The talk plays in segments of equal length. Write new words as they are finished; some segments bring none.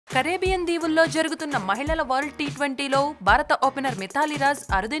Caribbean దీవుల్లో జరుగుతున్న మహిళల world టీ20లో భారత ఓపెనర్ మిథాలీ రాజ్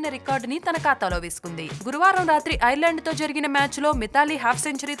అరుదైన రికార్డుని తన ఖాతాలో వేసుకుంది. గురువారం రాత్రి ఐర్లాండ్ తో జరిగిన మ్యాచ్ లో మిథాలీ హాఫ్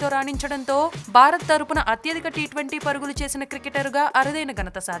సెంచరీతో రాణించడంతో భారత్ తరపున అత్యధిక టీ20 పరుగులు చేసిన క్రికెటర్గా అరుదైన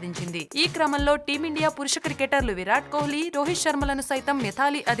ఘనత సాధించింది. ఈ క్రమంలో టీమిండియా పురుష క్రికెటర్లు విరాట్ కోహ్లీ, రోహిత్ శర్మలను సైతం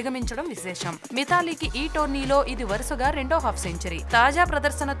మిథాలీ అధిగమించడం విశేషం. మిథాలీకి ఈ టోర్నీలో ఇది వరుసగా రెండో హాఫ్ సెంచరీ. తాజా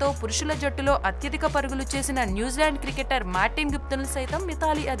ప్రదర్శనతో పురుషుల జట్టులో అత్యధిక పరుగులు చేసిన న్యూజిలాండ్ క్రికెటర్ మార్టిన్ గుప్టిల్ సైతం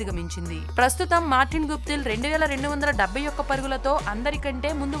మిథాలీ అధిగమించింది. ప్రస్తుతం మార్టిన్ గుప్టిల్ 2271 పరుగులతో అందరికంటే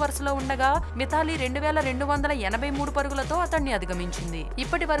ముందు వరుసలో ఉండగా మిథాలీ 2283 పరుగులతో అతన్ని అధిగమించింది.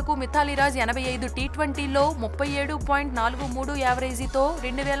 ఇప్పటి వరకు మిథాలీ రాజ్ 85 టీ20లో 37.43 యావరేజీతో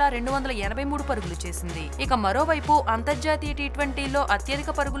 2283 పరుగులు చేసింది. ఇక మరోవైపు అంతర్జాతీయ టీ20లో అత్యధిక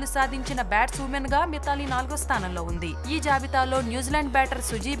పరుగులు సాధించిన బ్యాట్స్ ఉమెన్ గా మిథాలీ 4వ స్థానంలో ఉంది. ఈ జాబితాలో న్యూజిలాండ్ బ్యాటర్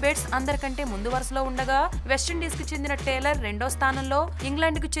సుజీ బేట్స్ అందరికంటే ముందు వరుసలో ఉండగా వెస్టిండీస్ కు చెందిన టేలర్ 2వ స్థానంలో,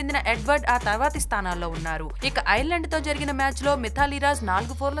 ఇంగ్లాండ్ కు చెందిన ఎడ్వర్డ్ ఆ తర్వాతి స్థానాల్లో ఉన్నారు. ఇక ఐర్లాండ్ తో జరిగిన మ్యాచ్ లో మిథాలీ రాజ్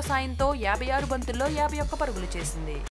 4 ఫోర్ల సాయంతో 56 బంతుల్లో 51 పరుగులు చేసింది.